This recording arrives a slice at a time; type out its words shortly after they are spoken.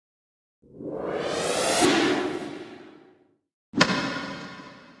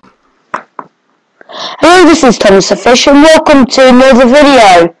this is Thomas the Fish and welcome to another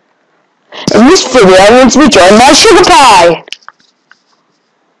video. In this video I'm going to be joined by Sugar Pie.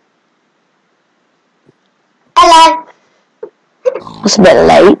 Hello. That's a bit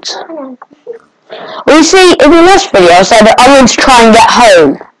late. Well, you see, in the last video I said that I'm going to try and get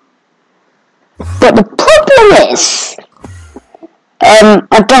home. But the problem is,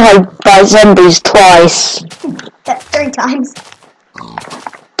 I died by zombies twice. That's 3 times.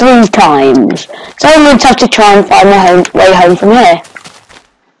 3 times. So I'm going to have to try and find my way home from here.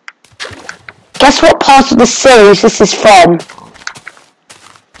 Guess what part of the series this is from?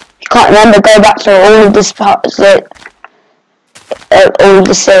 You can't remember, go back to all of this parts, all of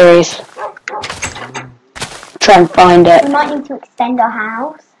the series. Try and find it. We might need to extend our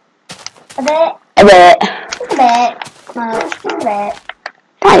house a bit. A bit. Just a bit. No, just a bit.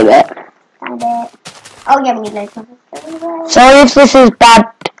 Tiny bit. Tiny bit. Oh yeah, we need loads of this. Sorry if this is bad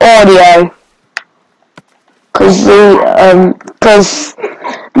audio. Cause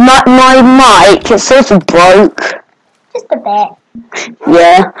my mic is sort of broke. Just a bit.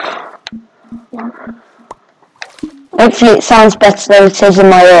 Yeah. Hopefully it sounds better than it is in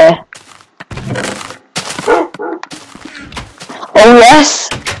my ear. Oh yes.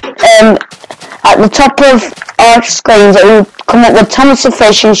 At the top of our screens it will come up with Thomas the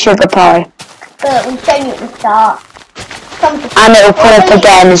Fish and Sugar Pie. But we've shown you at the start. And it will come up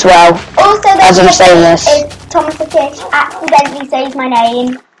again as well. Also, as I'm saying this. If Thomas the Fish accidentally says my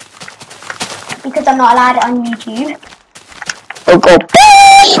name, because I'm not allowed it on YouTube. Oh god.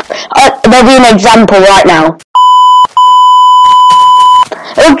 There'll be an example right now.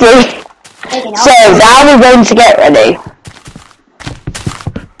 Okay. So now we're going to get ready.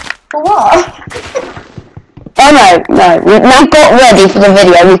 For what? Oh no. We've now got ready for the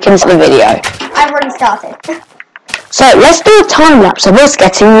video. We can see the video. I've already started. So let's do a time lapse of us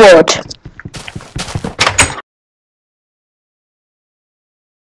getting wood.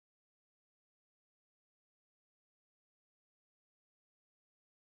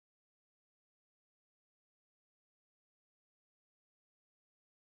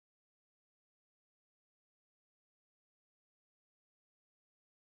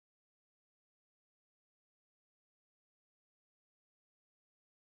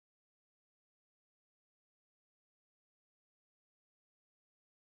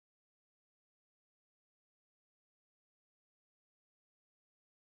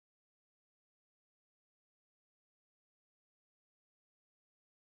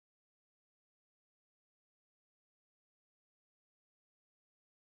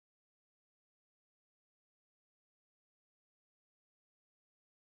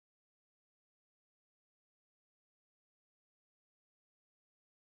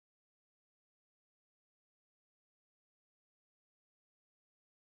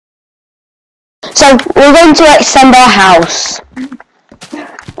 So we're going to extend our house.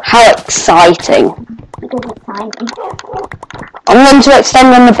 How exciting. Because it's exciting. I'm going to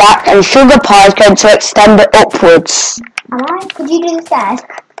extend on the back and Sugar Pie is going to extend it upwards. Am I? Could you do the stairs?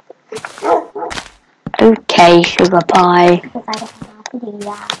 Okay, Sugar Pie. Because I don't know how to do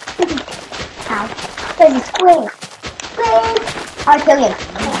that. How? Because it's squid. Squid! I'll kill you.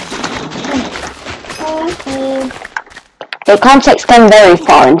 Thank you. It can't extend very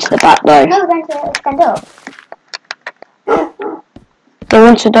far into the back though. No, we're going to extend up. Go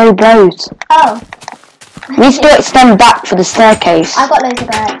into those boats. Oh. Needs to extend back for the staircase. I've got loads of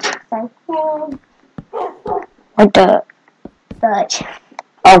birch. So, Why dirt? birch.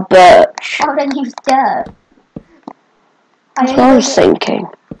 Oh, birch. I don't use dirt. That's what I was thinking.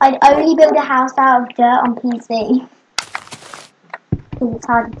 I'd only build a house out of dirt on PC. Because it's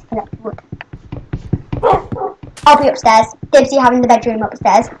harder to collect wood. I'll be upstairs. Dibsy having the bedroom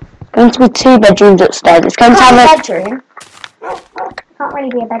upstairs. Going to be 2 bedrooms upstairs. It's going to have a a bedroom. Can't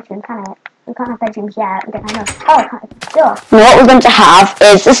really be a bedroom, can it? We can't have bedrooms yet. We don't have enough. Oh, can't have a door. And what we're going to have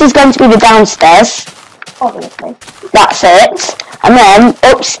is this is going to be the downstairs. Obviously. That's it. And then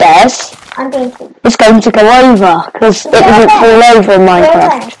upstairs. I'm going to. It's going to go over because it doesn't fall over in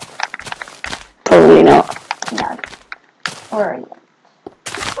Minecraft. Probably not. No. Or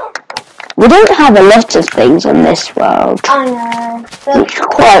we don't have a lot of things on this world. I know. It's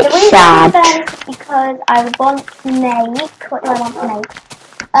quite sad. The reason is because I want to make. What do I want to make?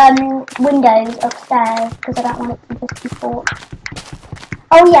 Windows upstairs because I don't want it to just be fought.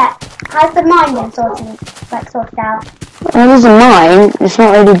 Oh yeah, has the mine been sorted out? Well, there's a mine. It's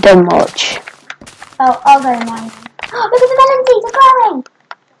not really done much. Oh, I'll go mine. Look at the melon seeds are growing.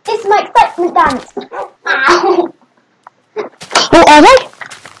 It's my excitement dance. Ow. Oh, are they?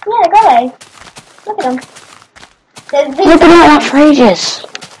 Yeah, they're growing. Look at them. They've been like that for ages.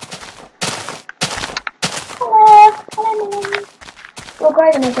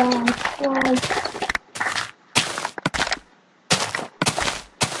 them again. Why?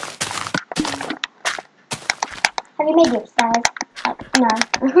 Have you made it upstairs? No.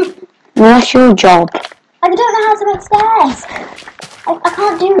 That's your job. I don't know how to make stairs. I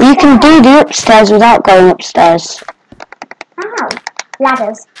can't do You stairs. can do the upstairs without going upstairs. How?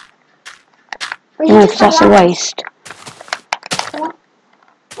 Ladders. Well, No, just because that's a ladders. waste. What?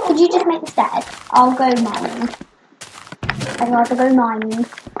 Could you just make the stairs? I'll go mining. I'd rather go mining.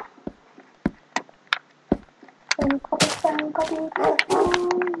 Cobblestone.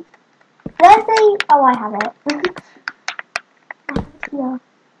 Where's the... Oh, I have it. Yeah.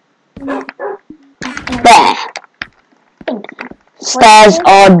 There. Thank you. Stairs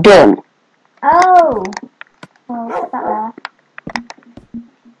are done. Oh. Well, put that there.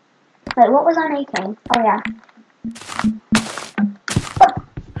 Wait, what was I making? Oh, yeah.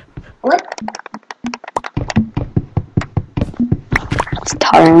 What? It's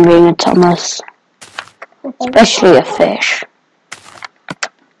tiring being a Thomas. Especially a fish.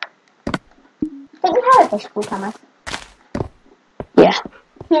 Don't you have a fish called Thomas? Yeah.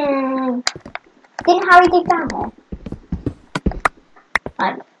 Didn't Harry dig down here?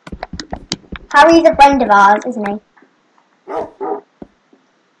 Like, Harry's a friend of ours, isn't he?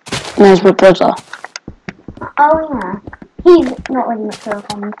 There's my brother. Oh, yeah. He's not really much of a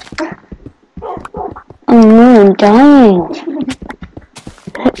friend. Oh no, I'm dying.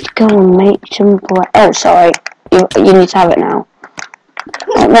 Let's go and make some bread. Oh, sorry. You need to have it now.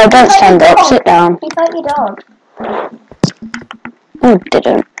 No, don't stand up. Sit down. He fought your dog. Oh,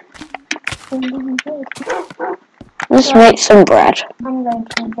 didn't. Let's make some bread. I'm going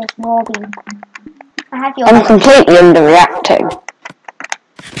to eat this raw beef. I have your... I'm completely underreacting.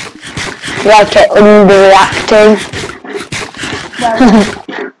 Like it underreacting.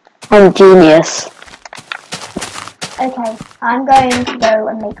 Well, I'm genius. okay, I'm going to go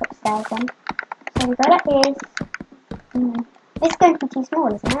and make upstairs then. So we go like this. This is going to be too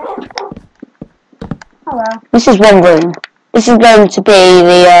small, isn't it? Oh well. This is one room. This is going to be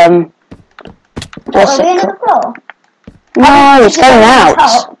the what's Are we it on the called? floor? No, it's going out.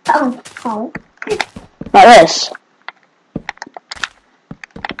 Oh. Like this.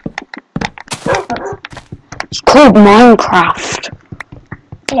 It's called Minecraft.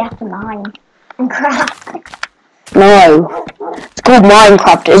 You have to mine and craft. No. It's called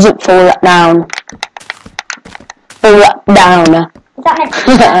Minecraft. It isn't Fall That Down. Fall That Down. Is that meant to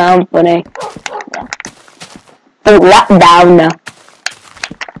be? I'm funny. Yeah. Fall That Down.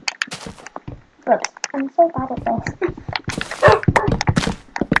 Oops, I'm so bad at this.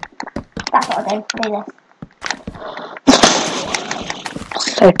 That's what I'll do. I'll do this.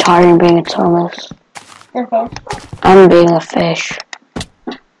 So tiring being a Thomas. The fish. And being a fish.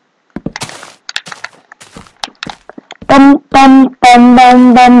 Bum bum bum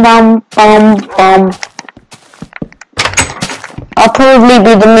bum bum bum bum bum. I'll probably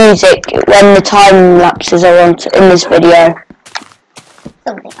be the music when the time lapses are on in this video.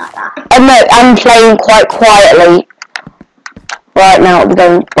 Something like that. Oh no, I'm playing quite quietly. Right now it'll be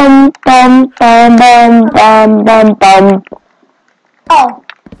going bum bum bum bum bum bum bum. Oh.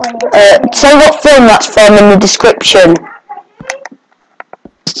 Say what film that's from in the description.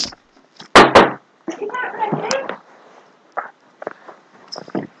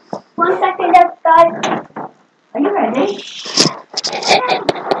 One second, guys. Are you ready?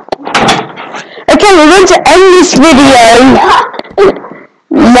 Okay, we're going to end this video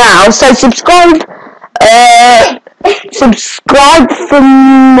now. So subscribe for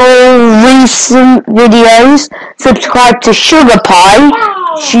more recent videos. Subscribe to Sugar Pie.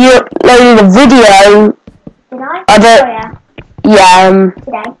 She uploaded a video. Did I?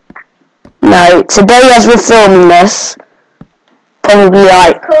 Today. No, today as we're filming this. Probably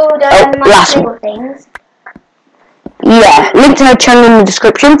like It's called last Little Things. Yeah, link to her channel in the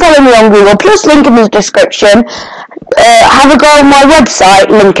description. Follow me on Google, plus link in the description. Have a go on my website,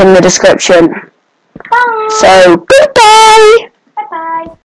 link in the description. Bye. So, goodbye! Bye-bye.